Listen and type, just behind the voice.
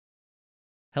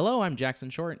Hello, I'm Jackson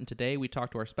Short, and today we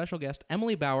talk to our special guest,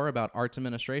 Emily Bauer, about arts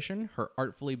administration, her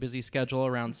artfully busy schedule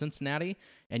around Cincinnati,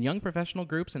 and young professional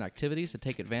groups and activities to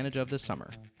take advantage of this summer.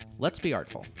 Let's be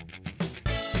artful.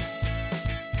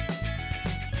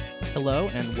 Hello,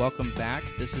 and welcome back.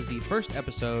 This is the first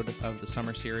episode of the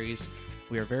summer series.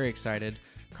 We are very excited.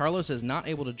 Carlos is not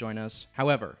able to join us.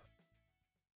 However,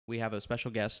 we have a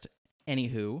special guest,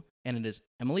 anywho, and it is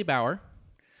Emily Bauer.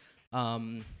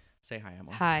 Say hi,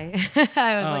 Emily. Hi.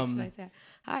 I was like, should I say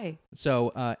hi? So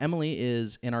Emily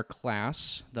is in our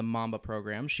class, the Mamba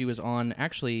program. She was on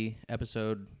actually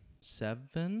episode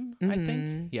 7, I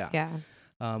think. Yeah.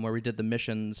 Where we did the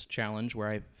missions challenge where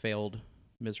I failed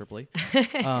miserably.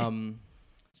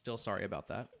 Still sorry about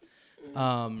that.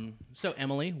 So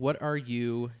Emily, what are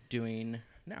you doing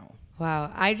now?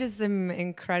 Wow. I just am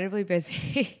incredibly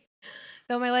busy.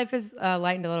 Though my life has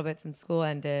lightened a little bit since school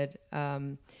ended.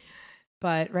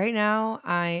 But right now,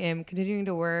 I am continuing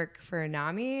to work for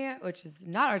NAMI, which is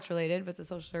not arts related, but the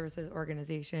social services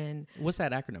organization. What's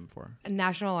that acronym for?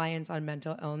 National Alliance on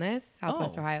Mental Illness,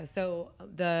 Southwest Ohio. So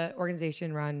the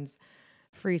organization runs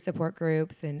free support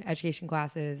groups and education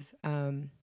classes for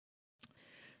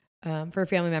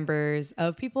family members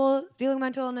of people dealing with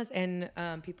mental illness and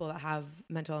people that have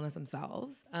mental illness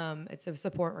themselves. It's a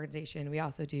support organization. We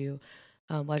also do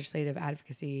legislative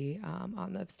advocacy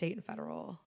on the state and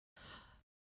federal.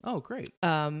 Oh, great.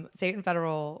 State and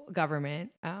federal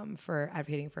government for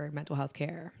advocating for mental health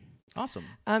care. Awesome.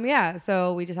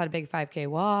 So we just had a big 5K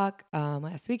walk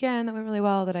last weekend that went really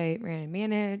well that I ran and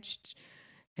managed.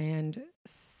 And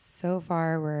so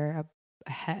far we're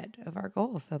ahead of our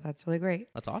goal. So that's really great.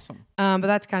 That's awesome. But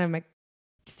that's kind of my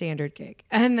standard gig.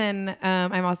 And then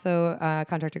I'm also a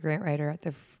contractor grant writer at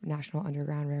the National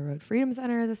Underground Railroad Freedom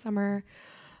Center this summer.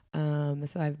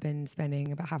 So I've been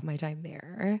spending about half my time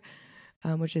there.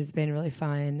 Which has been really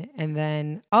fun. And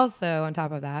then also on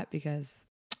top of that, because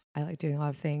I like doing a lot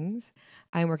of things,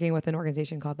 I'm working with an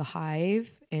organization called The Hive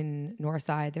in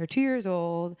Northside. They're 2 years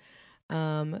old.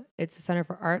 It's a center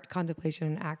for art, contemplation,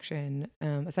 and action.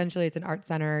 Essentially, it's an art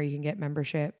center. You can get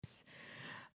memberships.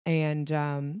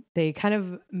 And they kind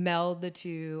of meld the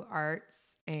two,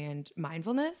 arts and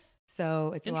mindfulness.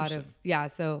 So it's a lot of,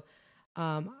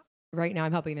 right now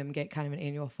I'm helping them get kind of an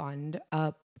annual fund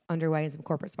up underway and some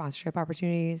corporate sponsorship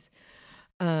opportunities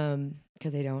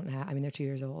because they don't have, they're 2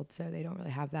 years old, so they don't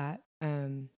really have that.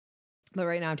 But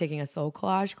right now I'm taking a soul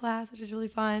collage class, which is really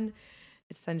fun.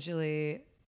 Essentially,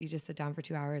 you just sit down for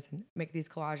 2 hours and make these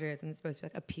collages, and it's supposed to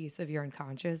be like a piece of your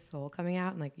unconscious soul coming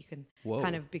out, and like you can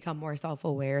kind of become more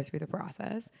self-aware through the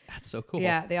process. That's so cool.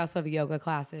 Yeah, they also have yoga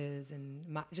classes and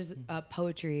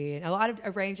poetry and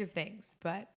a range of things,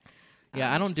 but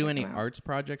I don't do any arts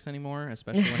projects anymore,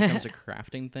 especially when it comes to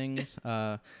crafting things.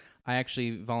 I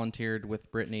actually volunteered with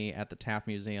Brittany at the Taft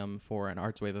Museum for an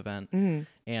Arts Wave event. Mm-hmm.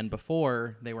 And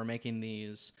before, they were making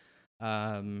these,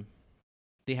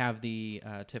 they have the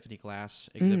Tiffany glass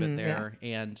exhibit there.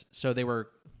 Yeah. And so they were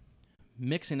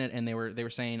mixing it, and they were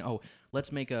saying, oh,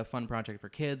 let's make a fun project for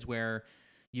kids where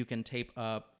you can tape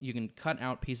up, you can cut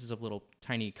out pieces of little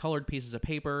tiny colored pieces of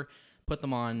paper, put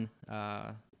them on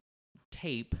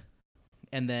tape,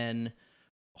 and then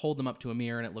hold them up to a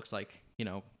mirror, and it looks like,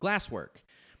 glasswork.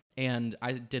 And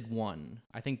I did one.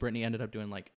 I think Brittany ended up doing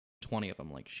like 20 of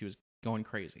them. Like, she was going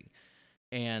crazy.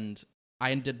 And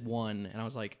I did one, and I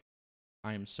was like,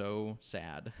 I am so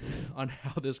sad on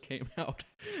how this came out.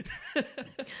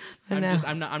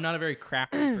 I'm not a very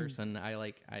crafty person.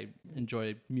 I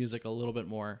enjoy music a little bit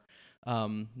more.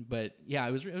 But yeah,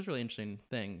 it was a really interesting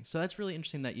thing. So that's really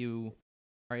interesting that you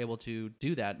are able to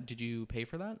do that. Did you pay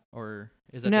for that, or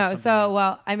is that no?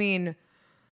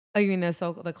 You mean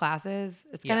the classes?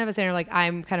 It's kind of a standard. Like,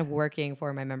 I'm kind of working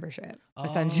for my membership,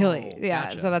 essentially. Yeah,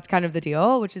 gotcha. So that's kind of the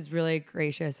deal, which is really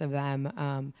gracious of them.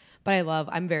 But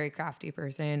I'm a very crafty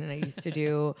person, and I used to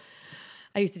do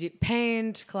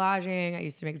paint, collaging. I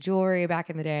used to make jewelry back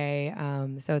in the day.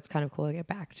 So it's kind of cool to get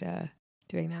back to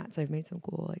doing that. So I've made some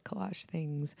cool collage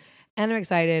things, and I'm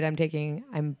excited.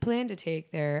 I'm planning to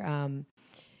take their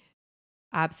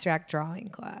abstract drawing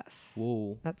class.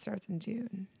 Whoa. That starts in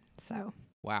June. So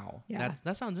wow. Yeah.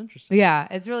 That sounds interesting. Yeah,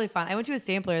 it's really fun. I went to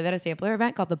they had a sampler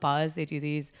event called The Buzz. They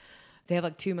have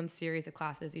like 2-month series of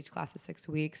classes. Each class is 6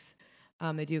 weeks.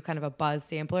 They do kind of a Buzz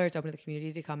sampler. It's open to the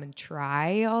community to come and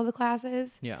try all the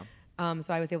classes. Yeah.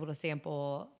 So I was able to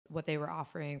sample what they were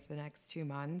offering for the next 2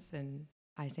 months, and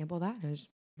I sampled that, and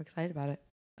I'm excited about it.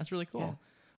 That's really cool.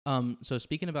 Yeah. So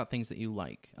speaking about things that you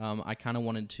like, I kind of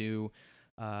wanted to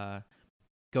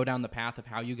go down the path of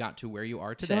how you got to where you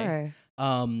are today.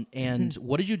 Sure. And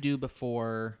what did you do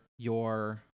before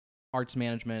your arts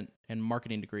management and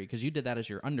marketing degree? Because you did that as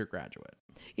your undergraduate.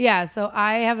 Yeah, so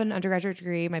I have an undergraduate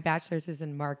degree. My bachelor's is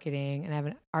in marketing, and I have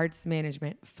an arts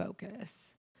management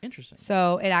focus. Interesting.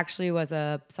 So it actually was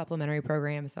a supplementary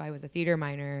program. So I was a theater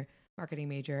minor, marketing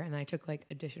major, and then I took like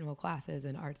additional classes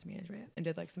in arts management and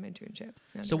did like some internships.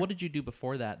 So what did you do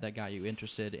before that got you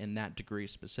interested in that degree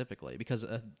specifically? Because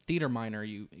a theater minor,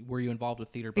 were you involved with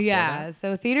theater before that?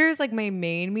 So theater is like my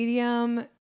main medium,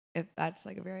 if that's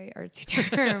like a very artsy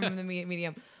term, the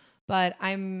medium. But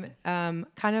I'm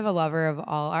kind of a lover of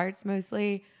all arts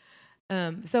mostly.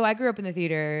 So I grew up in the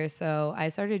theater. So I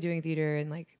started doing theater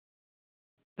in like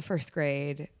the first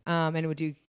grade, and would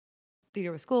do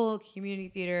theater with school, community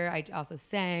theater. I also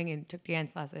sang and took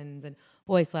dance lessons and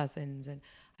voice lessons. And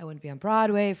I wanted to be on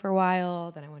Broadway for a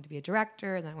while. Then I wanted to be a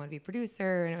director. And then I wanted to be a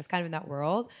producer. And it was kind of in that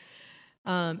world.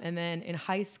 And then in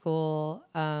high school,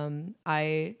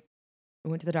 I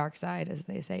went to the dark side, as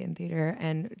they say in theater,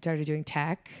 and started doing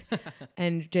tech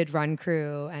and did run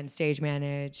crew and stage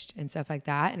managed and stuff like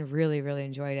that, and really, really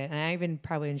enjoyed it. And I even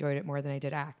probably enjoyed it more than I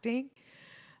did acting.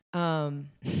 And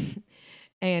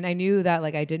I knew that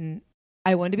like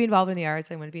I wanted to be involved in the arts.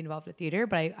 I wanted to be involved with theater,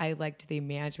 but I liked the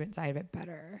management side of it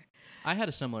better. I had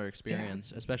a similar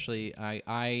experience, especially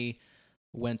I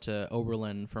went to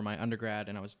Oberlin for my undergrad,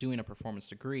 and I was doing a performance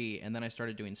degree, and then I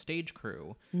started doing stage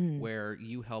crew, where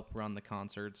you help run the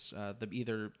concerts,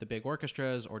 either the big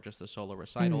orchestras or just the solo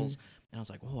recitals. And I was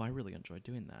like, "Whoa, I really enjoyed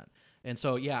doing that." And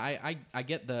so, yeah, I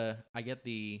get the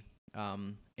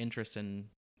interest in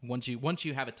once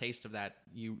you have a taste of that,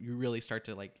 you really start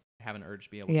to like have an urge to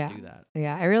be able to do that.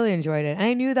 Yeah, I really enjoyed it, and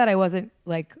I knew that I wasn't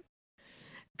like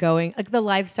going like the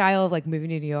lifestyle of like moving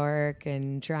to New York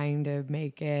and trying to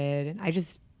make it, and I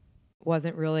just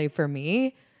wasn't really for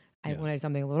me. I wanted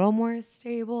something a little more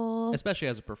stable, especially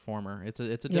as a performer. It's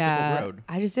a difficult road.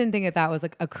 I just didn't think that was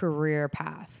like a career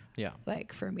path. Yeah,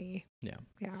 like for me. Yeah.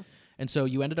 Yeah. And so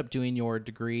you ended up doing your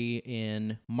degree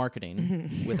in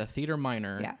marketing with a theater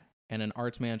minor and an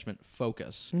arts management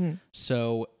focus.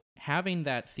 So having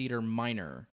that theater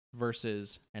minor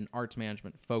versus an arts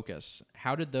management focus,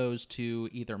 how did those two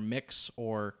either mix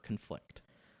or conflict?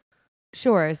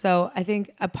 Sure. So I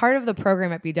think a part of the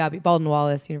program at BW, Baldwin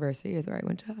Wallace University is where I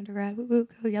went to undergrad. Woo woo,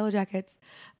 go Yellow Jackets.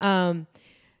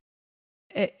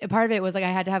 A part of it was like I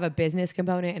had to have a business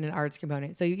component and an arts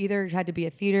component. So you either had to be a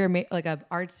theater, like a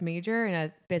arts major and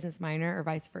a business minor, or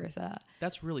vice versa.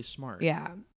 That's really smart. Yeah.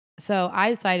 So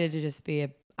I decided to just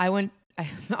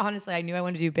honestly, I knew I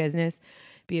wanted to do business,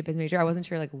 be a business major. I wasn't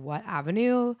sure like what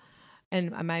avenue.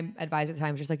 And my advisor at the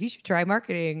time was just like, you should try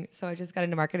marketing. So I just got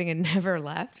into marketing and never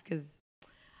left because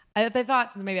I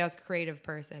thought since maybe I was a creative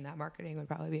person that marketing would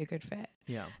probably be a good fit.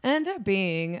 Yeah. And it ended up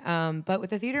being, but with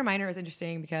the theater minor, it was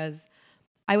interesting because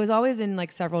I was always in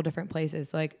like several different places.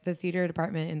 So, like the theater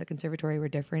department and the conservatory were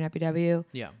different at BW.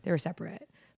 Yeah. They were separate.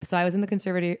 So I was in the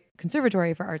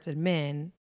conservatory for arts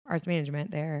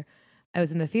management there. I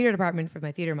was in the theater department for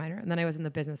my theater minor, and then I was in the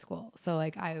business school. So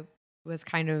like I was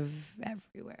kind of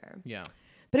everywhere. Yeah.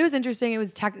 But it was interesting. It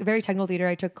was very technical theater.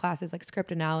 I took classes like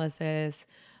script analysis.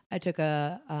 I took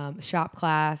a shop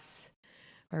class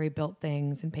where we built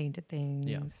things and painted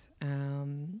things. Yeah.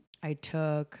 I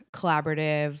took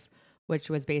collaborative, which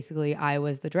was basically I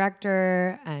was the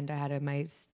director and I had my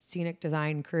scenic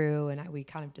design crew, and we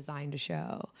kind of designed a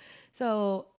show.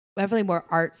 So definitely more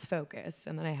arts focused.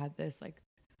 And then I had this like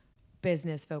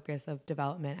business focus of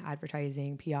development,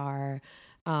 advertising, PR.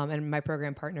 And my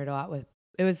program partnered a lot with,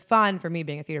 it was fun for me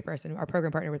being a theater person. Our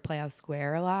program partnered with Playhouse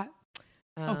Square a lot.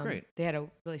 Oh, great. They had a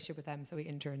relationship with them, so we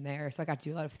interned there. So I got to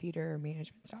do a lot of theater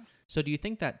management stuff. So do you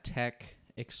think that tech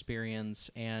experience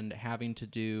and having to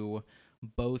do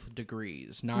both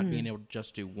degrees, not being able to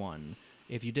just do one,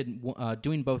 if you didn't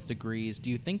doing both degrees,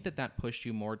 do you think that pushed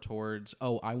you more towards,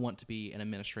 I want to be an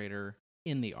administrator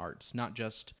in the arts, not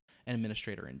just an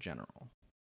administrator in general?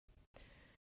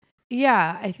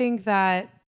 Yeah, I think that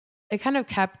it kind of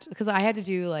kept, because I had to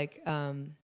do like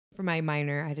for my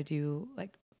minor, I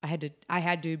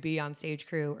had to be on stage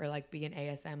crew or like be an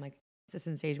ASM, like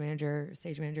assistant stage manager.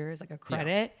 Stage manager is like a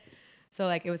credit. Yeah. So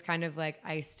like it was kind of like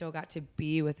I still got to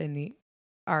be within the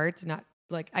arts, not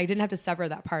like I didn't have to sever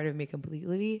that part of me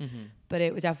completely, but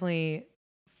it was definitely,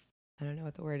 I don't know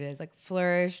what the word is, like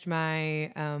flourished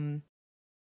my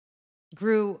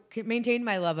maintained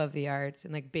my love of the arts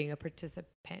and like being a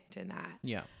participant in that.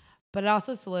 Yeah. But it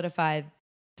also solidified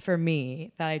for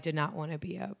me that I did not want to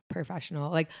be a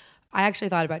professional. Like I actually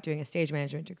thought about doing a stage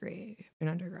management degree in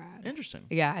undergrad. Interesting.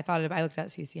 Yeah. I looked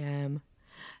at CCM,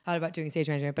 thought about doing stage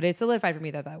management, but it solidified for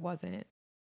me that wasn't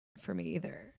for me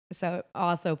either. So it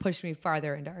also pushed me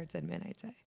farther into arts admin, I'd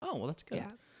say. Oh, well, that's good.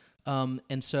 Yeah.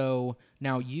 And so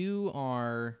now you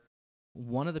are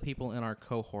one of the people in our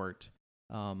cohort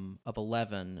of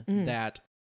 11 that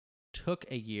took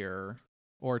a year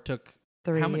or took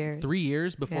 3 years. 3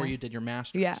 years before you did your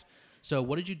master's. Yeah. So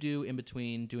what did you do in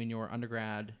between doing your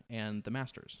undergrad and the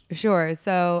master's? Sure.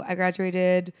 So I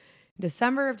graduated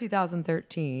December of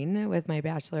 2013 with my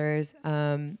bachelor's.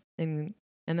 And then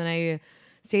I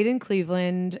stayed in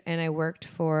Cleveland and I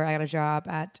got a job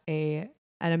at an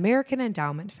American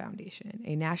Endowment Foundation,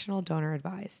 a national donor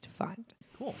advised fund.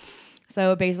 Cool.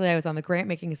 So basically I was on the grant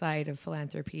making side of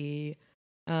philanthropy,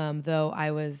 though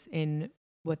I was in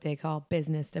what they call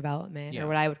business development or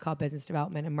what I would call business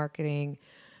development and marketing,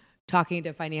 talking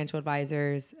to financial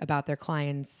advisors about their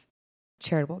clients'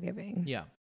 charitable giving. Yeah.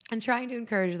 And trying to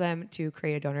encourage them to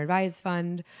create a donor advised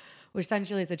fund, which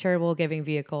essentially is a charitable giving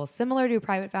vehicle similar to a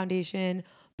private foundation,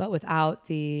 but without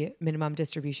the minimum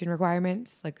distribution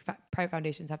requirements. Like private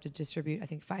foundations have to distribute, I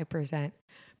think, 5%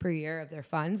 per year of their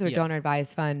funds. Or a donor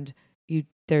advised fund,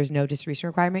 there's no distribution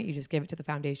requirement. You just give it to the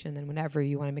foundation. And then whenever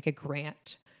you want to make a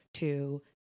grant to,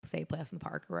 say, Playhouse in the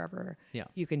Park or wherever,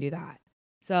 you can do that.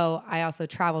 So I also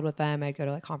traveled with them. I'd go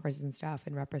to like conferences and stuff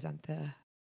and represent the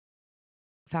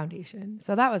foundation.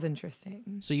 So that was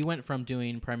interesting. So you went from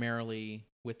doing primarily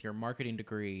with your marketing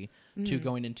degree to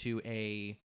going into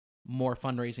a more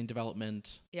fundraising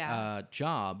development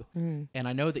job. And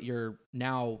I know that you're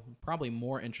now probably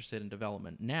more interested in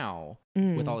development now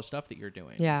with all the stuff that you're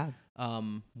doing. Yeah.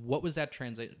 What was that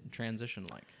transition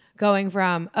like? Going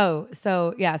from,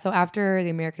 so after the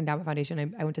American Endowment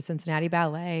Foundation, I went to Cincinnati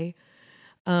Ballet.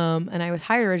 And I was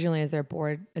hired originally as their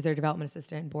development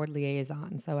assistant, board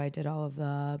liaison. So I did all of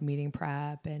the meeting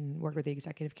prep and worked with the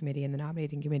executive committee and the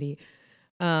nominating committee.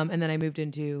 And then I moved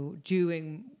into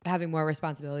having more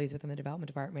responsibilities within the development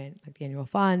department, like the annual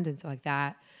fund and stuff like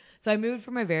that. So I moved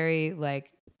from a very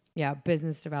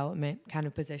business development kind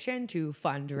of position to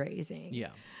fundraising. Yeah.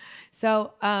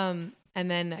 So, and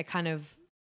then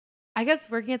I guess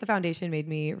working at the foundation made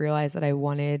me realize that I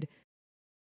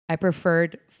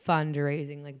preferred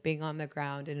fundraising, like being on the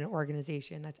ground in an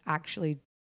organization that's actually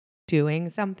doing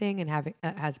something and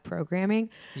has programming.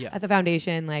 At the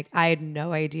foundation. Like I had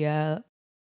no idea.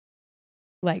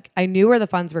 Like I knew where the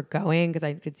funds were going because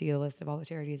I could see the list of all the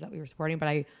charities that we were supporting, but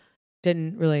I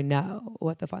didn't really know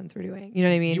what the funds were doing. You know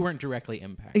what I mean? You weren't directly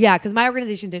impacted. Yeah, because my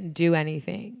organization didn't do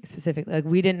anything specifically. Like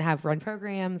we didn't have run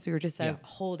programs. We were just a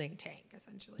holding tank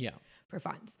essentially for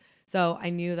funds. So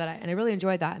I knew that and I really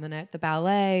enjoyed that. And then at the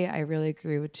ballet, I really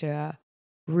grew to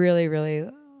really, really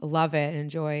love it and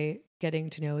enjoy getting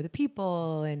to know the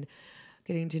people and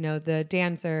getting to know the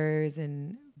dancers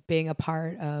and being a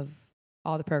part of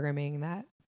all the programming that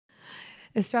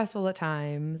is stressful at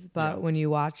times. But when you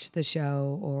watch the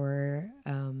show or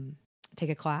take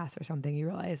a class or something, you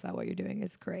realize that what you're doing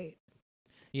is great.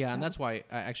 Yeah, so. And that's why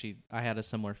I had a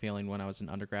similar feeling when I was in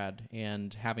undergrad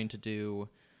and having to do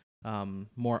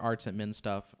more arts at Min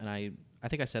stuff. And I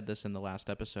think I said this in the last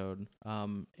episode.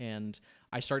 And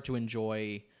I start to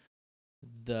enjoy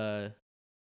the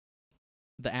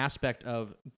aspect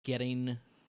of getting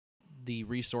the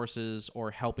resources or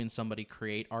helping somebody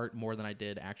create art more than I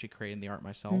did actually creating the art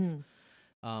myself.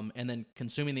 And then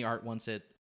consuming the art once it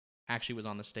actually was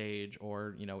on the stage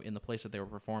or, in the place that they were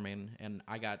performing. And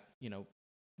I got,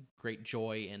 great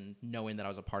joy in knowing that I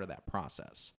was a part of that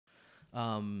process.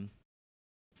 And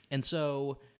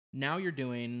so now you're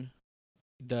doing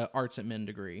the arts at Min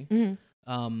degree.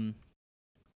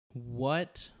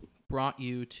 What brought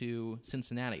you to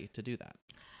Cincinnati to do that?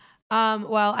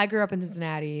 Well, I grew up in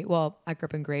Cincinnati. Well, I grew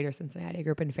up in Greater Cincinnati. I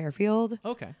grew up in Fairfield,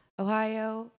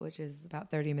 Ohio, which is about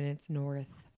 30 minutes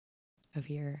north of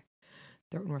here,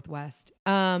 northwest.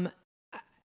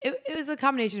 It was a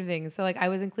combination of things. So, like, I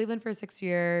was in Cleveland for 6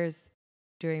 years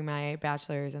during my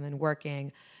bachelor's and then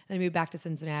working. Then I moved back to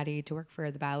Cincinnati to work for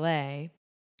the ballet.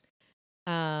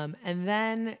 And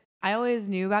then I always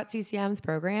knew about CCM's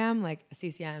program. Like,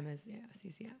 CCM is,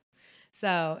 CCM.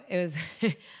 So it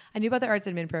was, I knew about the Arts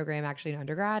Admin program actually in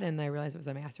undergrad, and then I realized it was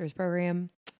a master's program,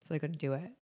 so I couldn't do it.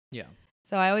 Yeah.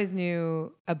 So I always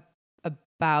knew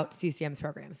about CCM's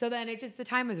program. So then the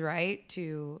time was right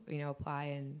to, apply,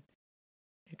 and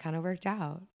it kind of worked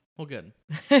out. Well, good.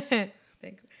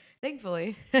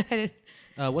 Thankfully.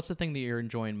 What's the thing that you're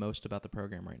enjoying most about the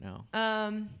program right now?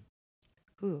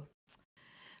 What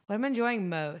I'm enjoying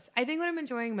most? I think what I'm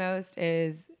enjoying most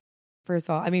is, first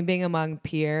of all, being among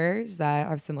peers that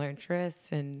have similar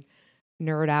interests and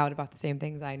nerd out about the same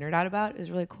things I nerd out about is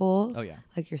really cool. Oh, yeah.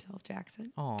 Like yourself,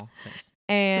 Jackson. Oh, thanks.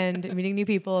 And meeting new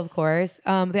people, of course.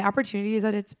 The opportunities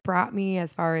that it's brought me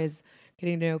as far as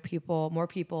getting to know more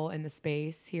people in the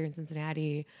space here in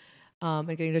Cincinnati, and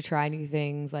getting to try new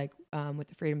things like with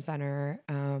the Freedom Center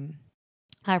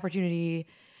opportunity.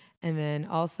 And then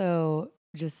also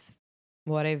just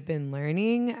what I've been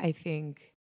learning, I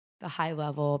think the high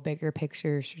level, bigger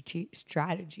picture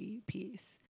strategy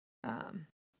piece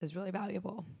is really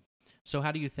valuable. So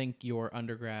how do you think your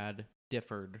undergrad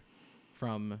differed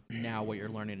from now what you're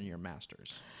learning in your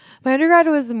master's? My undergrad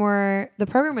was the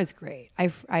program was great.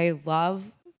 I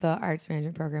love the arts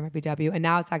management program at BW, and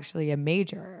now it's actually a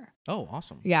major. Oh,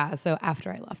 awesome. Yeah, so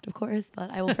after I left, of course, but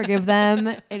I will forgive them.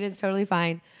 It is totally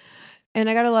fine. And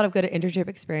I got a lot of good internship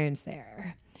experience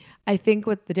there. I think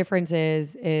what the difference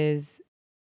is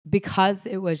because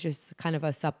it was just kind of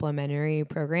a supplementary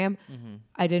program,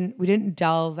 Mm-hmm. we didn't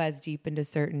delve as deep into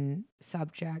certain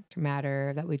subject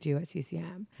matter that we do at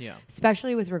CCM. Yeah.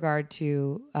 Especially with regard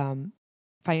to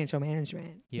financial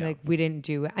management. Yeah. Like we didn't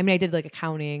do, I mean, I did like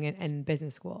accounting and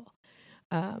business school.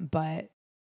 But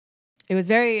it was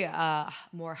very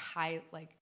more high,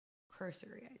 like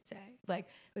cursory, I'd say. Like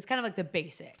it was kind of like the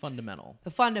basics.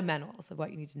 The fundamentals of what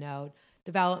you need to know.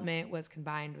 Development was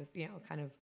combined with, kind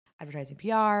of advertising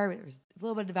PR. There was a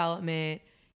little bit of development.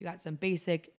 You got some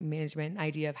basic management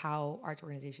idea of how arts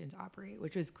organizations operate,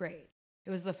 which was great. It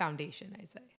was the foundation,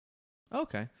 I'd say.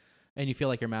 Okay. And you feel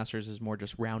like your master's is more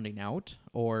just rounding out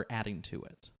or adding to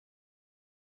it?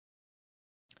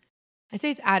 I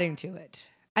say it's adding to it.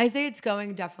 I say it's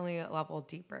going definitely a level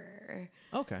deeper.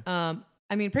 Okay. I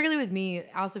mean, particularly with me,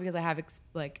 also because I have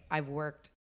I've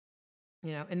worked,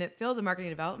 in the fields of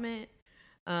marketing development.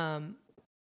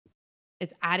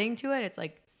 It's adding to it. It's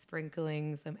like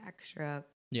sprinkling some extra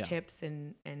tips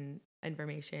and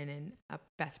information and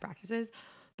best practices.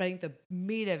 But I think the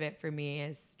meat of it for me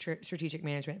is strategic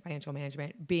management, financial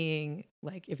management, being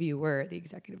like if you were the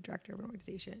executive director of an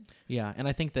organization. Yeah, and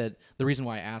I think that the reason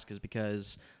why I ask is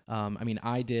because,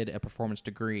 I did a performance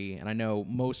degree, and I know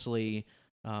mostly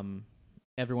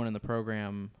everyone in the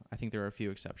program, I think there are a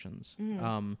few exceptions,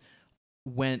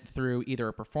 went through either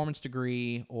a performance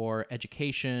degree or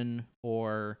education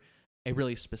or a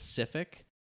really specific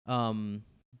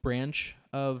branch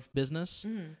of business,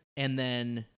 and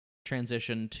then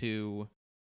transition to,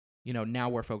 now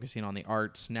we're focusing on the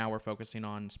arts. Now we're focusing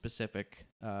on specific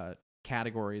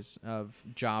categories of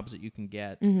jobs that you can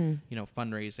get,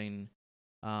 fundraising,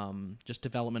 just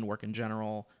development work in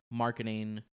general,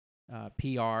 marketing,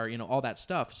 PR, all that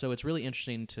stuff. So it's really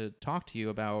interesting to talk to you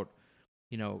about,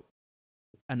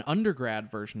 an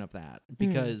undergrad version of that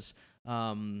because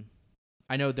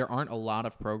I know there aren't a lot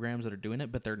of programs that are doing it,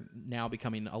 but they're now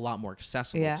becoming a lot more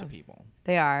accessible to people.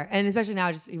 They are. And especially now,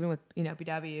 just even with,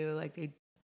 BW, like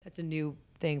that's a new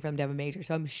thing from Devon Major.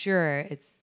 So I'm sure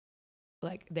it's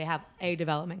like they have a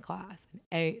development class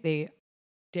and they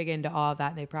dig into all of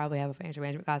that. And they probably have a financial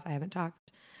management class. I haven't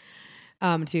talked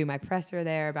to my professor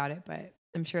there about it, but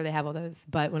I'm sure they have all those.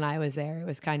 But when I was there, it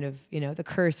was kind of, the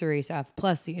cursory stuff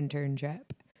plus the internship.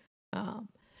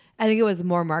 I think it was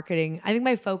more marketing. I think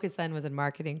my focus then was in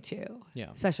marketing too.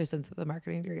 Yeah. Especially since the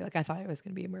marketing degree. Like I thought I was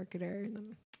going to be a marketer and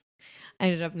then I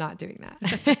ended up not doing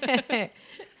that.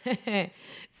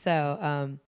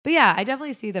 So, but yeah, I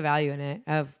definitely see the value in it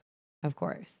of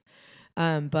course.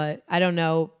 But I don't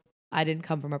know. I didn't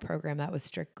come from a program that was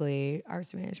strictly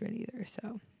arts management either.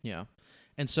 So yeah.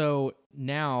 And so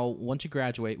now once you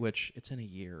graduate, which it's in a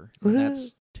year, and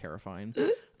that's terrifying.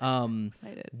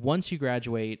 Once you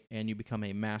graduate and you become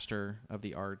a master of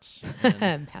the arts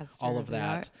and all of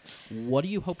that, what do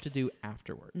you hope to do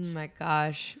afterwards? Oh my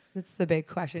gosh, that's the big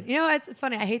question. It's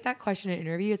funny. I hate that question in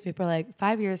interviews. People are like,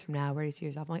 5 years from now, where do you see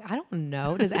yourself? I'm like, I don't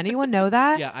know. Does anyone know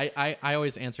that? Yeah, I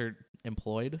always answered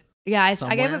employed. Yeah, I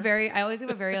always give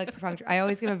a very like perfunctory. I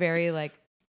always give a very like,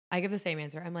 I give the same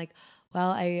answer. I'm like, well,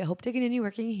 I hope to continue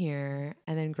working here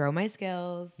and then grow my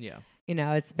skills. Yeah.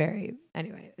 It's very,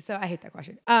 anyway, so I hate that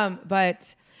question.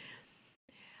 But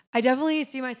I definitely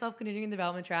see myself continuing the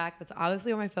development track. That's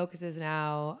obviously where my focus is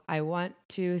now. I want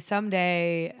to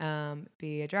someday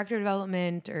be a director of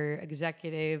development or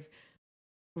executive,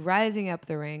 rising up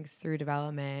the ranks through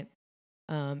development,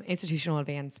 institutional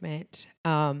advancement.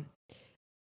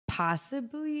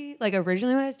 Possibly, like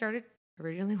originally when I started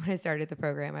the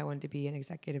program, I wanted to be an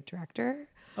executive director.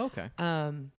 Okay.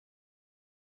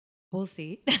 We'll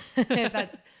see if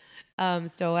that's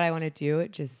still what I want to do.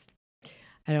 It just,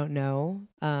 I don't know.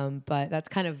 But that's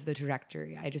kind of the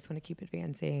trajectory. I just want to keep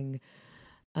advancing.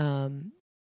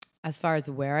 As far as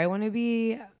where I want to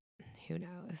be, who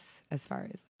knows? As far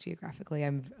as geographically,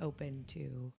 I'm open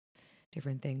to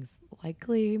different things.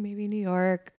 Likely, maybe New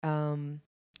York, or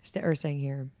staying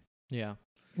here. Yeah.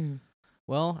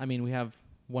 Well, we have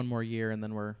one more year and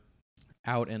then we're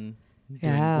out and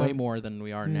doing way more than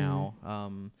we are now.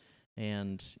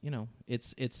 and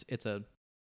it's a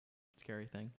scary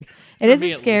thing. It is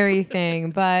a scary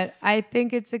thing, but I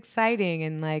think it's exciting,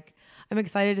 and like I'm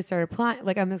excited to start applying.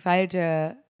 Like I'm excited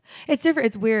to. It's different.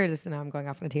 It's weird. Now I'm going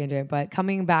off on a tangent, but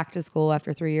coming back to school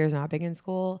after 3 years not being in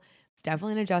school, it's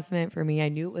definitely an adjustment for me. I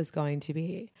knew it was going to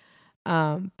be,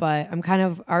 but I'm kind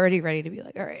of already ready to be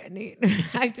like, all right, I need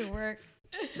back to work.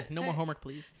 No more homework,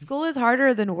 please. School is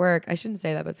harder than work. I shouldn't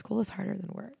say that, but school is harder than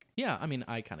work. Yeah, I mean,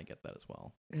 I kind of get that as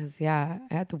well. Because I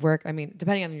had to work. I mean,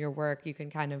 depending on your work, you can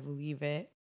kind of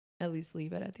at least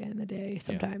leave it at the end of the day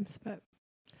sometimes. Yeah. But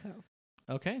so.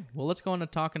 Okay, well, let's go on to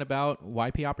talking about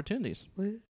YP opportunities.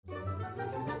 Woo.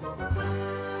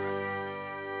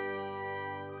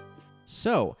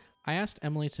 So I asked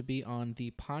Emily to be on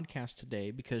the podcast today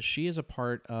because she is a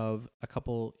part of a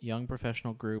couple young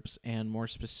professional groups, and more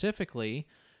specifically,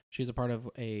 she's a part of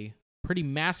a pretty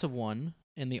massive one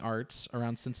in the arts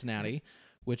around Cincinnati,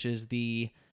 which is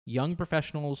the Young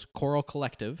Professionals Choral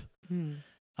Collective.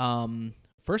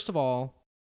 First of all,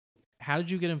 how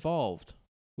did you get involved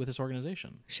with this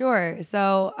organization? Sure.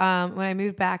 So when I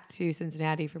moved back to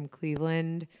Cincinnati from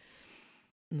Cleveland,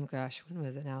 oh gosh, when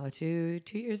was it now? 2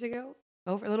 years ago?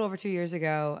 A little over 2 years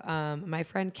ago. My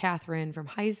friend Catherine from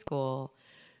high school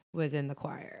was in the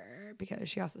choir because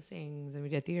she also sings, and we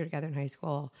did theater together in high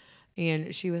school.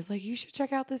 And she was like, "You should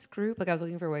check out this group." Like I was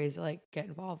looking for ways to like get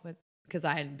involved with, because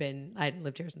I hadn't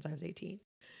lived here since I was 18.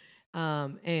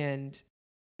 And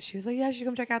she was like, "Yeah, you should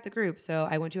come check out the group." So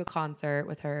I went to a concert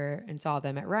with her and saw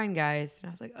them at Rhinegeist, and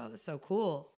I was like, "Oh, that's so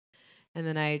cool." And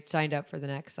then I signed up for the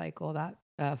next cycle. That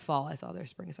fall, I saw their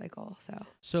spring cycle.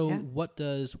 So yeah. What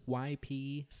does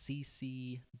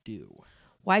YPCC do?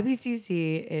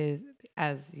 YPCC is,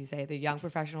 as you say, the Young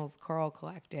Professionals Choral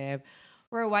Collective.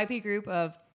 We're a YP group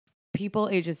of people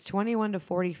ages 21 to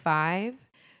 45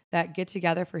 that get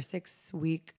together for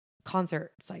 6-week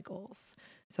concert cycles.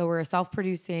 So we're a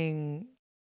self-producing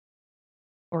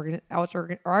arts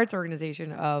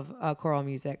organization of choral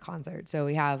music concerts. So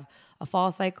we have a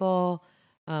fall cycle,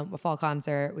 a fall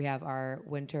concert. We have our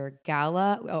winter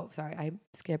gala. Oh, sorry, I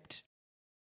skipped.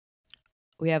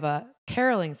 We have a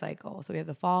caroling cycle. So we have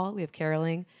the fall, we have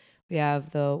caroling, we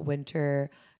have the winter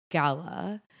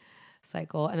gala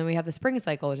cycle, and then we have the spring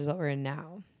cycle, which is what we're in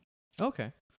now.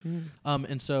 Okay.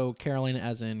 And so caroling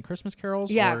as in Christmas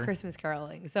carols? Yeah, or? Christmas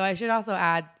caroling. So I should also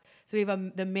add, so we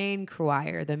have the main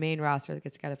choir, the main roster that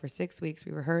gets together for 6 weeks.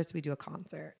 We rehearse, we do a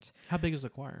concert. How big is the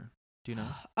choir? Do you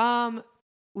know?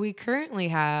 We currently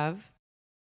have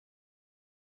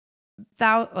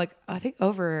I think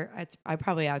I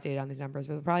probably outdated on these numbers,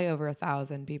 but probably over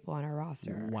 1,000 people on our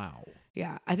roster. Wow.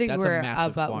 Yeah. I think that's we're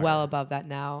well above that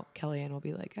now. Kellyanne will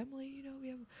be like, "Emily, we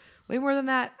have way more than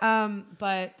that."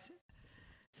 But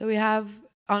so we have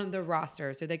on the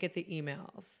roster, so they get the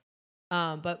emails.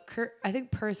 But I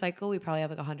think per cycle, we probably have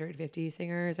like 150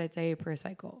 singers, I'd say, per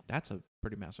cycle. That's a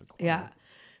pretty massive choir. Yeah.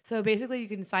 So basically, you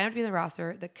can sign up to be in the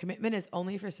roster. The commitment is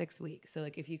only for 6 weeks. So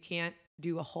like if you can't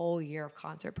do a whole year of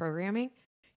concert programming,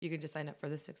 you can just sign up for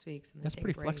the 6 weeks. And then that's take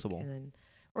pretty a break, flexible.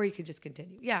 Or you could just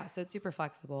continue. Yeah. So it's super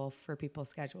flexible for people's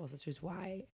schedules, which is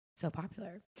why it's so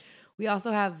popular. We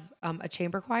also have a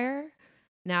chamber choir.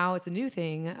 Now it's a new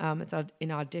thing. It's an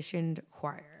auditioned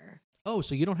choir. Oh,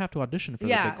 so you don't have to audition for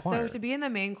the big choir. So to be in the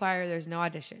main choir, there's no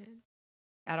audition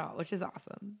at all, which is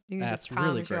awesome. You can That's just come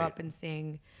really and show great. up and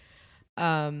sing.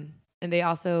 And they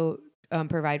also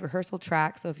provide rehearsal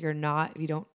tracks. So if you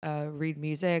don't read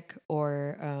music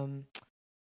or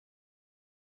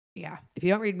if you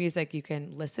don't read music, you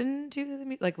can listen to the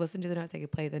notes. They can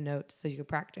play the notes so you can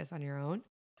practice on your own.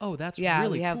 Oh, that's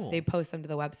really cool. They post them to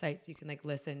the website so you can like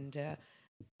listen to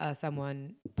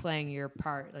someone playing your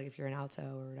part, like if you're an alto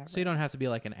or whatever. So you don't have to be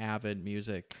like an avid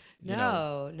music.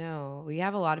 No. We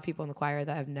have a lot of people in the choir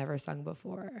that have never sung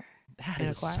before. That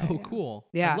is so cool.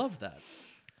 Yeah. I love that.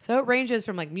 So it ranges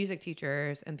from like music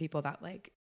teachers and people that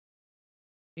like,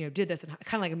 did this,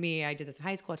 kind of like me. I did this in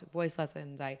high school. I took voice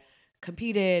lessons. I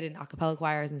competed in a cappella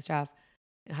choirs and stuff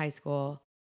in high school,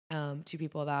 to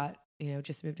people that,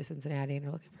 just moved to Cincinnati and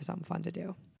are looking for something fun to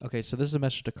do. Okay, so this is a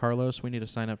message to Carlos. We need to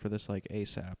sign up for this like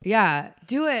ASAP. Yeah,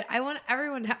 do it. I want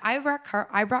everyone. I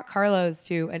brought Carlos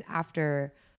to an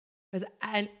after,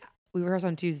 and we rehearse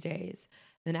on Tuesdays.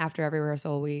 Then after every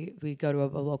rehearsal, we go to a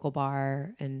local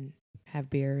bar and have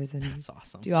beers and that's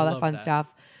awesome. Do all that fun stuff.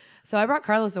 So I brought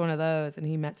Carlos to one of those, and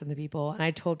he met some of the people, and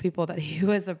I told people that he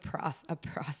was a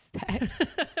prospect.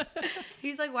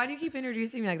 He's like, "Why do you keep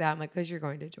introducing me like that?" I'm like, "Because you're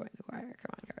going to join the choir.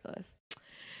 Come on, Carlos."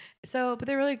 So, but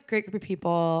they're really great group of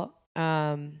people,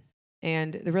 and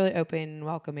they're really open and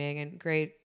welcoming and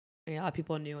great. A lot of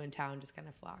people new in town just kind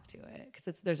of flock to it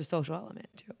because there's a social element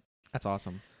too. That's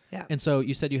awesome. Yeah. And so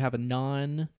you said you have a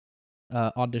non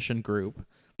audition group.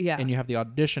 Yeah. And you have the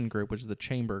audition group, which is the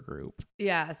chamber group.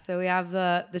 Yeah. So we have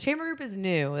the chamber group is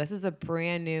new. This is a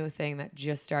brand new thing that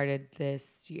just started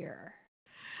this year.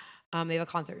 They have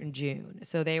a concert in June.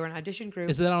 So they were an audition group.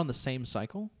 Is that on the same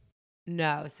cycle?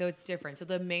 No. So it's different. So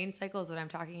the main cycles that I'm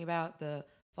talking about, the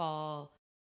fall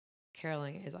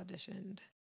caroling is auditioned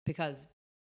because,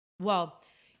 well,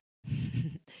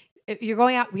 if you're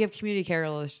going out, we have community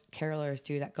carolers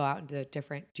too that go out into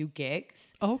do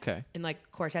gigs. Oh, okay. In like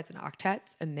quartets and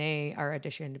octets, and they are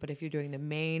auditioned. But if you're doing the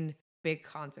main big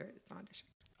concert, it's not auditioned.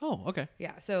 Oh, okay.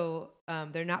 Yeah. So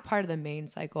they're not part of the main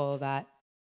cycle that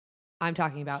I'm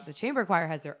talking about. The chamber choir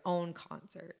has their own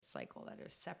concert cycle that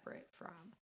is separate from.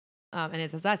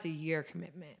 And that's a year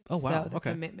commitment. Oh, wow. So the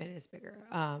Okay. commitment is bigger.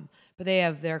 But they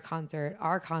have their concert.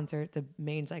 Our concert, the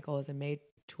main cycle is on May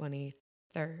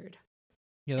 23rd.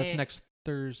 Yeah, that's And- next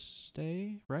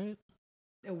Thursday, right?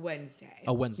 A Wednesday.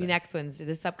 Oh, Wednesday. Next Wednesday,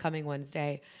 this upcoming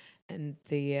Wednesday. And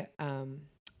the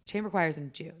chamber choir is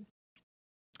in June.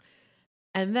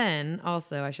 And then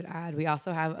also, I should add, we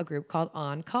also have a group called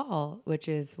On Call, which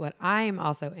is what I'm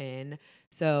also in.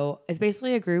 So it's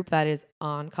basically a group that is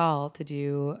on call to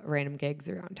do random gigs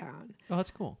around town. Oh,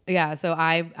 that's cool. Yeah, so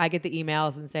I get the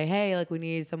emails and say, hey, like we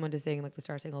need someone to sing like the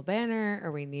Star Spangled Banner,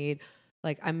 or we need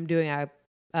like I'm doing a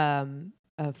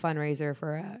fundraiser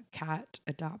for a cat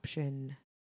adoption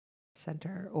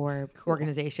center or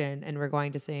organization, and we're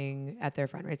going to sing at their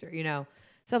fundraiser,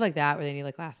 stuff like that, where they need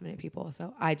like last minute people.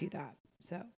 So I do that.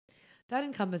 So that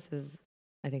encompasses,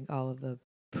 I think, all of the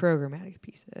programmatic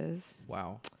pieces.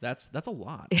 Wow, that's a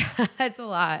lot. Yeah, it's a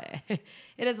lot. It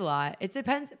is a lot. It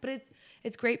depends, but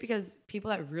it's great because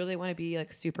people that really want to be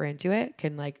like super into it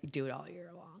can like do it all year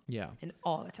long. Yeah. And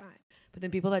all the time. But then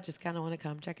people that just kind of want to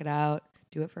come check it out,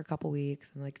 do it for a couple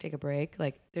weeks and like take a break,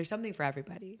 like there's something for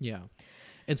everybody. Yeah.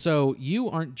 And so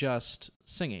you aren't just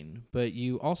singing, but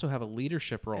you also have a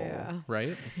leadership role,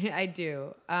 right? I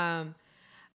do.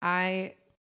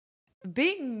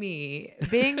 Being the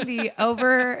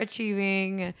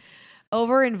overachieving,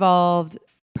 over-involved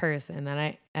person that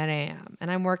I am,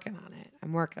 and I'm working on it.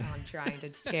 I'm working on trying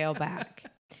to scale back.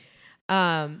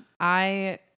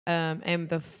 I am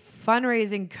the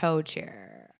fundraising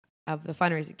co-chair of the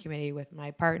fundraising committee with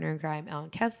my partner in crime, Ellen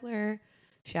Kessler.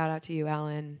 Shout out to you,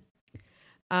 Ellen.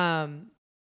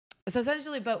 So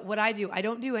essentially, but what I do, I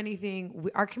don't do anything.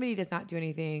 Our committee does not do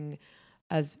anything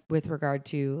as with regard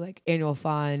to like annual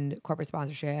fund, corporate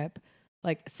sponsorship,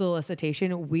 like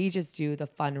solicitation. We just do the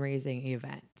fundraising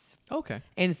events. Okay.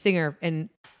 And singer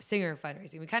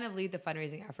fundraising. We kind of lead the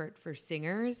fundraising effort for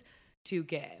singers to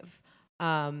give.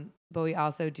 But we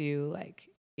also do like,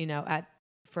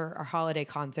 for our holiday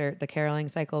concert, the caroling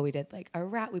cycle, we did like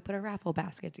we put a raffle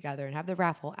basket together and have the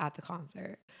raffle at the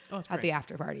concert. Oh, that's at great. the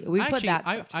after party. We put that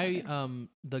stuff together.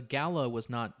 The gala was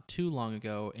not too long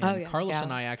ago, and Oh, yeah, Carlos gala.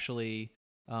 and I actually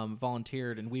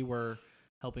volunteered, and we were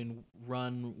helping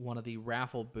run one of the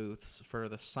raffle booths for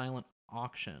the silent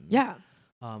auction. Yeah.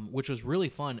 Which was really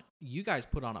fun. You guys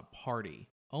put on a party.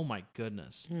 Oh my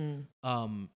goodness.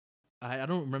 I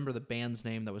don't remember the band's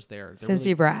name that was there.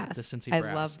 Cincy Brass. The Cincy Brass.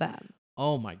 I love them.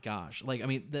 Oh my gosh. Like, I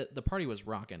mean, the party was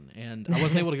rocking, and I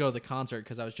wasn't able to go to the concert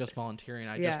because I was just volunteering.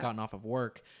 I'd just gotten off of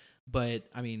work. But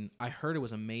I mean, I heard it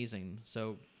was amazing.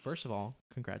 So first of all,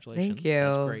 congratulations. Thank you.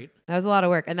 That's great. That was a lot of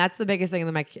work. And that's the biggest thing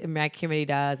that my committee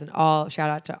does. And shout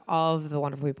out to all of the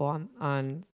wonderful people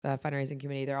on the fundraising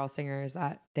committee. They're all singers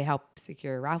that they help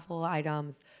secure raffle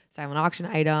items, silent auction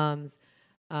items,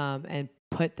 and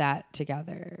put that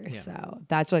together. Yeah. So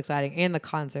that's really exciting. And the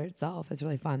concert itself is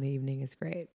really fun. The evening is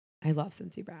great. I love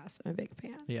Cincy Brass. I'm a big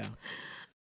fan. Yeah.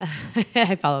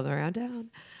 I follow them around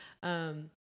town.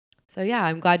 So yeah,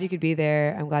 I'm glad you could be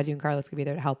there. I'm glad you and Carlos could be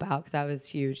there to help out because that was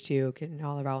huge too, getting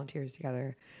all the volunteers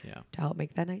together to help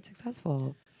make that night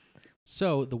successful.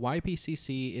 So the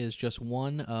YPCC is just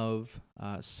one of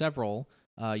several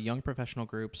young professional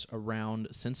groups around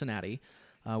Cincinnati.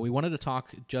 We wanted to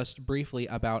talk just briefly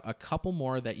about a couple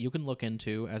more that you can look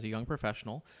into as a young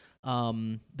professional.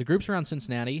 The groups around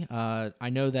Cincinnati, I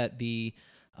know that the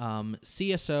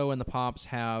CSO and the Pops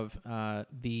have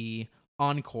the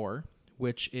Encore,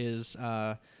 which is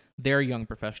their young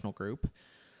professional group.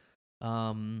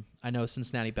 I know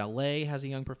Cincinnati Ballet has a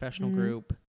young professional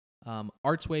group.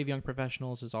 Arts Wave Young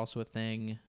Professionals is also a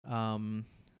thing.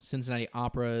 Cincinnati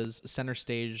Opera's Center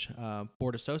Stage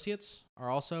Board Associates are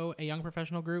also a young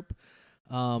professional group.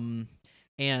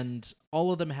 And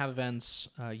all of them have events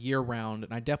year-round,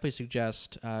 and I definitely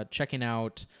suggest checking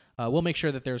out. We'll make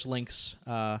sure that there's links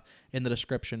in the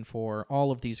description for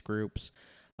all of these groups.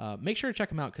 Make sure to check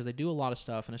them out because they do a lot of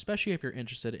stuff, and especially if you're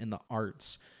interested in the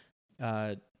arts,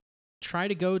 try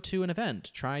to go to an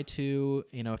event. Try to,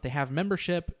 if they have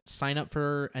membership, sign up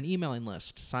for an emailing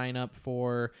list. Sign up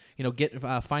for,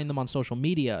 find them on social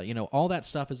media. All that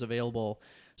stuff is available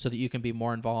so that you can be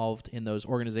more involved in those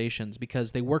organizations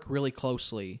because they work really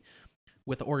closely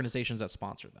with the organizations that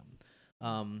sponsor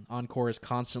them. Encore is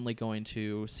constantly going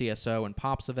to CSO and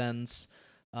POPs events,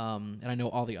 and I know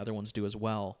all the other ones do as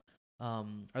well.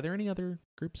 Are there any other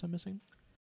groups I'm missing?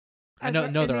 I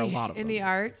know there are a lot of them. In the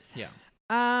arts? Yeah.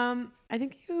 I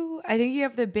think you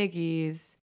have the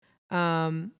biggies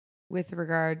with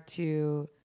regard to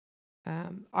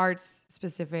arts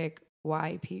specific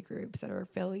YP groups that are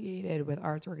affiliated with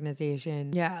arts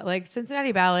organizations. Yeah, like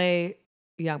Cincinnati Ballet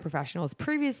Young Professionals,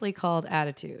 previously called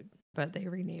Attitude, but they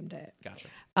renamed it. Gotcha.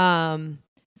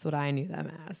 That's what I knew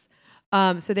them as.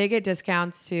 So they get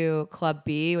discounts to Club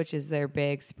B, which is their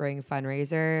big spring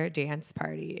fundraiser dance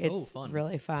party. It's fun.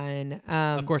 Really fun.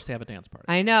 Of course they have a dance party.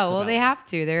 I know. Well, they have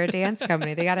to. They're a dance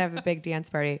company. They got to have a big dance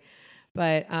party.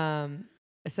 But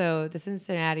so the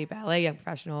Cincinnati Ballet Young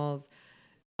Professionals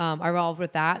are involved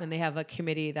with that. And they have a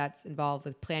committee that's involved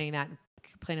with planning like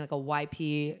a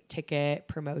YP ticket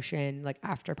promotion, like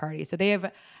after party. So they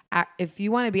have, if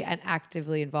you want to be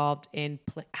actively involved in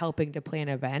helping to plan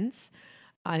events,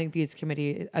 I think these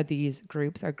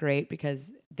groups are great because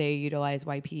they utilize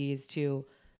YPs to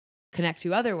connect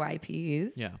to other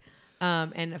YPs. Yeah.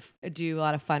 And do a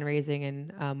lot of fundraising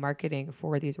and marketing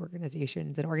for these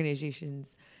organizations. And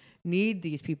organizations need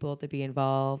these people to be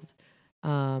involved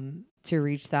to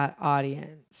reach that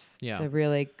audience, to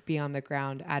really be on the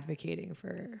ground advocating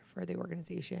for the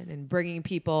organization and bringing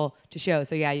people to shows.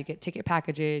 So yeah, you get ticket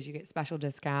packages, you get special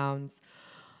discounts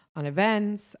on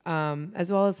events,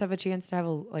 as well as have a chance to have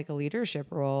a leadership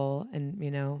role and,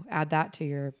 add that to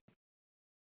your,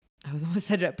 I was almost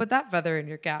said, put that feather in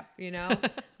your cap,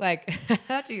 like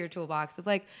that to your toolbox. It's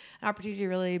like an opportunity to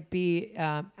really be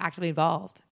actively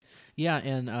involved. Yeah.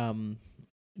 And,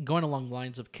 going along the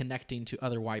lines of connecting to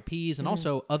other YPs and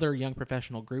also other young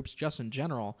professional groups just in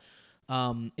general.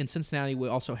 In Cincinnati, we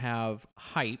also have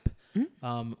Hype,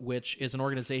 which is an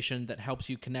organization that helps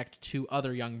you connect to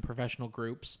other young professional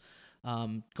groups.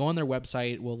 Go on their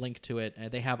website. We'll link to it.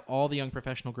 They have all the young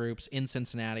professional groups in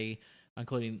Cincinnati,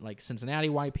 including like Cincinnati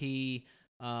YP.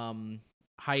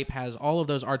 Hype has all of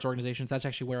those arts organizations. That's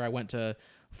actually where I went to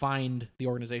find the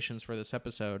organizations for this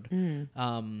episode.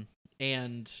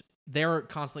 And they're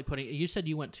constantly putting, you said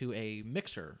you went to a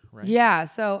mixer, right? Yeah.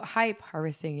 So Hype,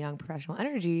 Harvesting Young Professional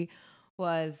Energy,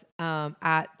 was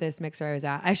at this mixer I was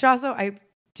at. I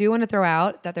do want to throw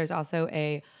out that there's also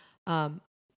a young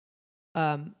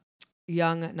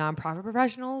nonprofit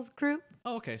professionals group.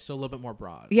 Oh, okay. So a little bit more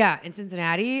broad. Yeah. In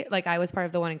Cincinnati, like I was part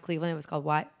of the one in Cleveland. It was called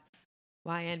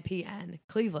YNPN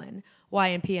Cleveland.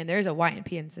 YNPN. There's a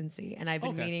YNP in Cincy. And I've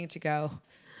been meaning to go.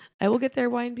 I will get their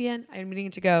YNPN. I'm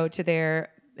meaning to go to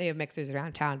they have mixers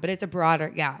around town, but it's a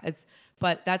broader,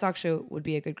 but that's actually would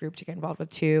be a good group to get involved with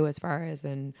too, as far as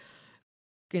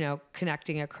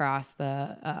connecting across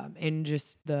the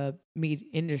the meat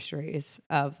industries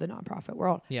of the nonprofit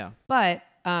world. Yeah. But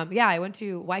I went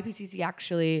to YPCC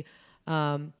actually,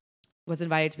 was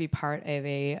invited to be part of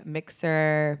a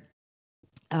mixer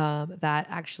that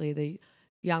actually the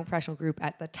young professional group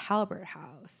at the Talbert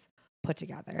House put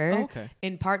together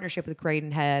in partnership with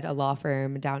Graydon Head, a law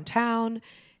firm downtown,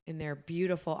 in their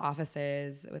beautiful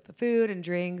offices with the food and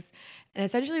drinks. And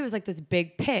essentially it was like this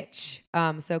big pitch.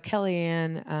 So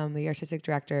Kellyanne, the artistic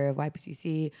director of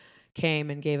YPCC,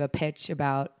 came and gave a pitch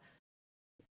about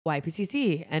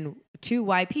YPCC and 2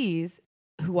 YPs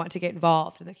who want to get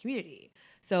involved in the community.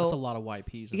 So that's a lot of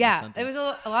YPs. It was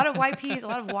a lot of YPs, a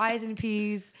lot of Ys and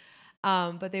Ps.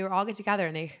 But they were all get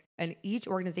together and each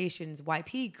organization's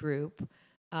YP group.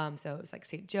 So it was like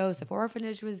St. Joseph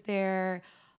Orphanage was there.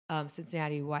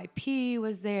 Cincinnati YP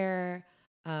was there.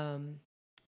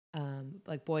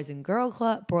 Like Boys and Girls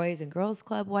Club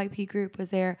YP group was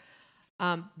there.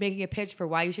 Making a pitch for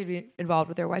why you should be involved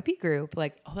with their YP group.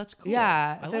 Like, oh, that's cool.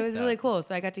 Yeah. So it was really cool.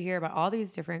 So I got to hear about all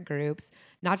these different groups,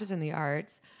 not just in the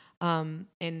arts,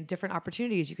 and different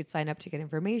opportunities. You could sign up to get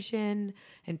information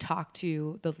and talk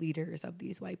to the leaders of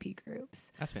these YP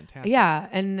groups. That's fantastic. Yeah.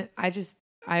 And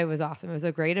I was awesome. It was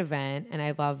a great event. And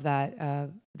I love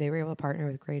that they were able to partner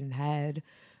with Graydon Head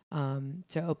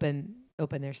to open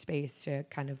their space to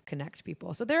kind of connect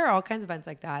people. So there are all kinds of events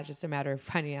like that. It's just a matter of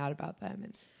finding out about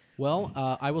them. Well,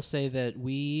 I will say that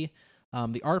we,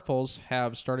 the Artfuls,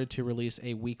 have started to release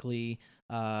a weekly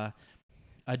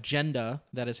agenda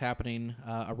that is happening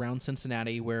around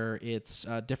Cincinnati, where it's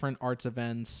different arts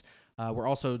events. We're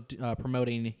also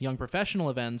promoting young professional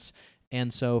events,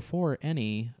 And so for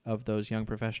any of those young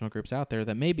professional groups out there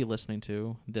that may be listening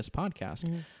to this podcast,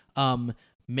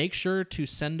 make sure to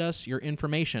send us your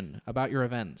information about your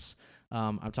events.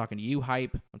 I'm talking to you,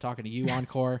 Hype. I'm talking to you,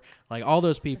 Encore. Like all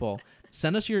those people.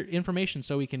 Send us your information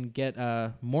so we can get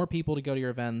more people to go to your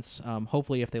events,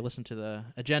 hopefully if they listen to the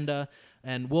agenda.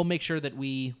 And we'll make sure that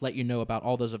we let you know about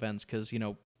all those events because,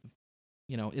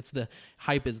 it's the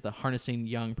Hype is the harnessing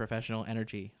young professional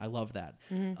energy. I love that.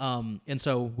 And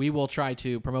so we will try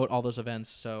to promote all those events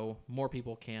so more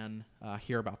people can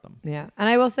hear about them. Yeah. And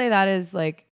I will say that is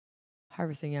like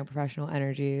harvesting young professional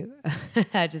energy.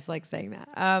 I just like saying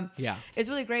that. Yeah. It's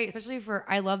really great, especially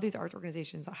I love these arts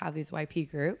organizations that have these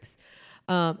YP groups.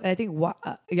 And I think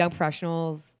young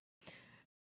professionals,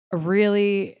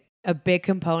 really a big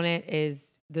component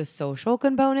is the social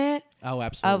component. Oh,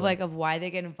 absolutely. Of why they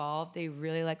get involved. They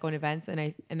really like going to events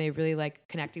and they really like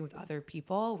connecting with other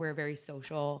people. We're very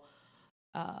social,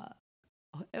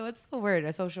 what's the word?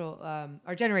 A social,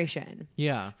 our generation.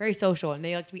 Yeah. Very social, and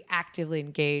they like to be actively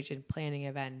engaged in planning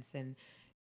events and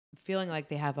feeling like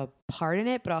they have a part in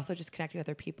it, but also just connecting with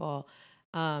other people.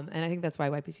 And I think that's why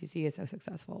YPCC is so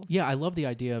successful. Yeah, I love the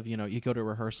idea of, you go to a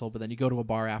rehearsal, but then you go to a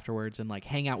bar afterwards and like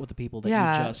hang out with the people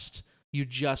that you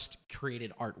just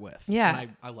created art with. Yeah.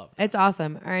 And I love that. It's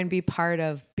awesome. And be part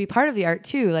of the art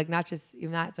too. Like not just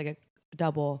even that, it's like a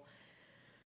double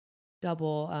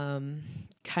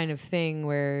kind of thing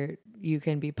where you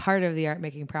can be part of the art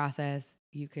making process.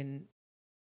 You can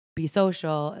be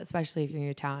social, especially if you're in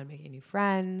your town, making new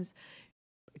friends,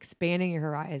 expanding your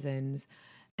horizons,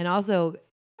 and also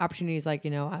opportunities like,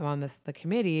 I'm on the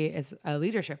committee is a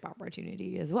leadership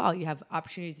opportunity as well. You have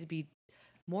opportunities to be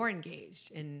more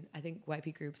engaged. And I think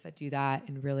YP groups that do that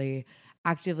and really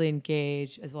actively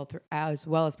engage as well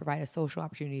as provide a social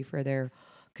opportunity for their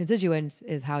constituents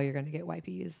is how you're going to get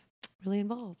YPs really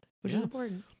involved, which is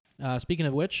important. Speaking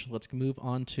of which, let's move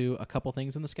on to a couple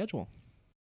things in the schedule.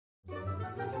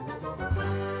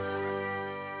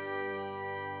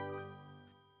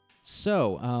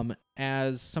 So,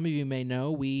 as some of you may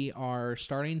know, we are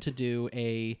starting to do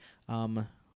a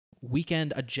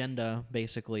weekend agenda,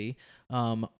 basically,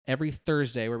 every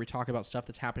Thursday where we talk about stuff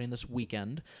that's happening this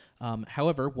weekend.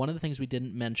 However, one of the things we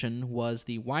didn't mention was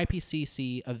the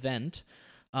YPCC event,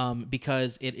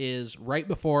 because it is right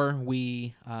before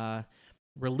we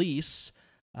release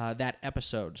that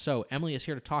episode. So Emily is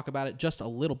here to talk about it just a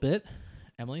little bit.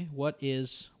 Emily,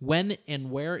 when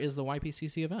and where is the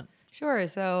YPCC event? Sure.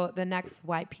 So the next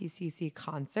YPCC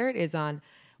concert is on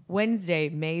Wednesday,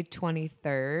 May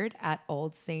 23rd at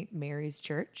Old St. Mary's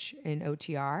Church in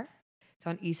OTR. It's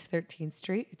on East 13th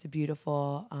Street. It's a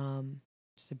beautiful,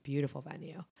 just a beautiful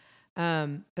venue.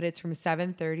 But it's from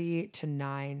 7:30 to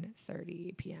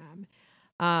 9:30 p.m.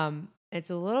 It's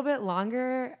a little bit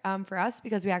longer for us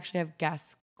because we actually have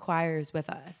guest choirs with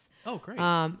us. Oh, great.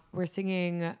 We're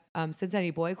singing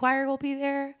Cincinnati Boy Choir will be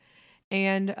there,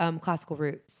 and Classical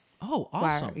Roots. Oh,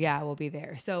 awesome. Choir, yeah, will be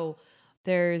there. So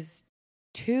there's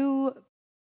two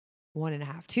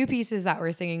pieces that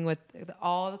we're singing with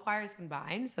all the choirs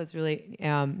combined. So it's really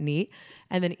neat.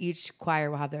 And then each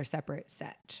choir will have their separate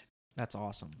set. That's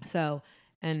awesome. So,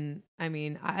 and I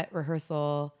mean, at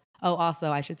rehearsal,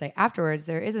 also, I should say afterwards,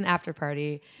 there is an after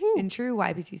party in true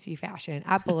YPCC fashion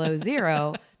at Below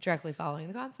Zero directly following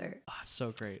the concert. Oh,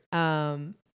 so great.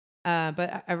 But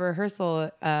a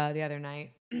rehearsal the other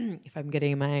night, if I'm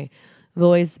getting my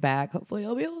voice back, hopefully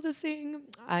I'll be able to sing.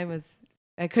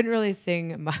 I couldn't really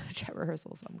sing much at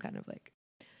rehearsal, so I'm kind of like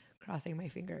crossing my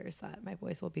fingers that my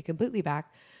voice will be completely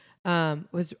back. It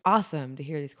was awesome to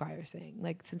hear these choirs sing.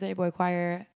 Like Cincinnati Boy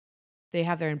Choir, they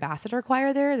have their ambassador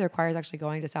choir there. Their choir is actually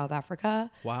going to South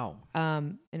Africa. Wow.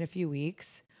 In a few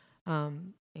weeks.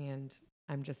 And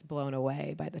I'm just blown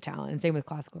away by the talent. And same with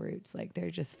Classical Roots. Like they're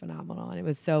just phenomenal. And it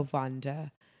was so fun to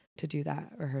do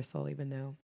that rehearsal, even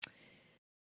though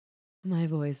my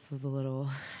voice was a little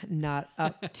not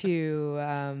up to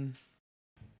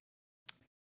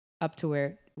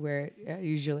where it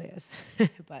usually is.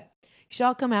 But you should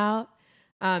all come out.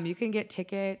 You can get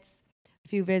tickets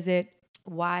if you visit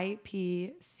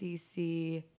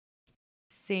ypccsing.org.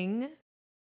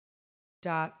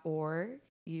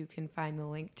 You can find the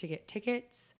link to get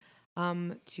tickets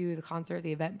to the concert,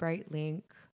 the Eventbrite link.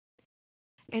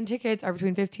 And tickets are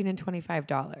between $15 and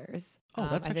 $25. Oh,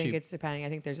 that's I think it's depending. I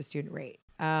think there's a student rate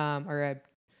or a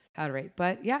child rate.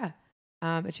 But yeah,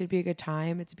 it should be a good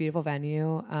time. It's a beautiful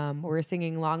venue. We're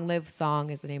singing Long Live Song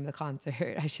is the name of the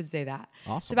concert. I should say that.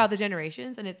 Awesome. It's about the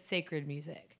generations and it's sacred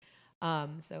music.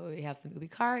 So we have some Ubi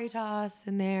Caritas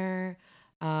in there.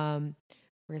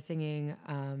 We're singing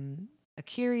a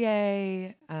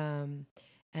Kyrie,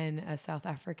 and a South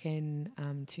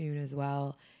African tune as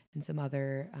well, and some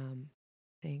other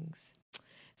things.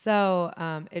 So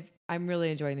I'm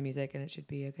really enjoying the music, and it should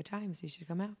be a good time. So you should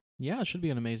come out. Yeah, it should be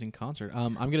an amazing concert.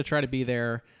 I'm going to try to be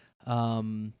there.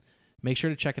 Make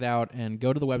sure to check it out and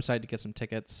go to the website to get some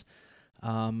tickets.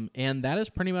 And that is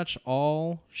pretty much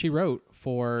all she wrote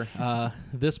for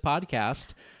this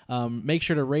podcast. Make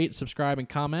sure to rate, subscribe, and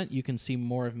comment. You can see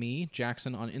more of me,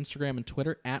 Jackson, on Instagram and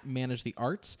Twitter at Manage the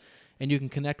Arts. And you can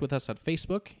connect with us at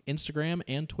Facebook, Instagram,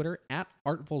 and Twitter at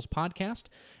Artfuls Podcast,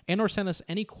 and or send us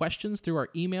any questions through our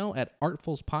email at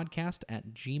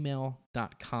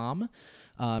artfulspodcast@gmail.com.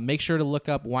 Make sure to look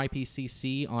up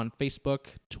YPCC on Facebook,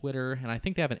 Twitter, and I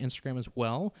think they have an Instagram as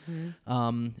well.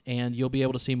 Mm-hmm. And you'll be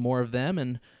able to see more of them,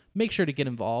 and make sure to get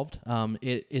involved.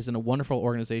 It is a wonderful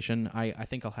organization. I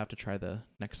think I'll have to try the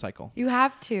next cycle. You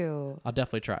have to. I'll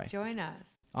definitely try. Join us.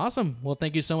 Awesome. Well,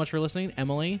 thank you so much for listening.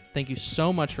 Emily, thank you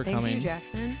so much for coming. Thank you,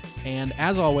 Jackson. And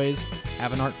as always,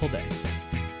 have an artful day.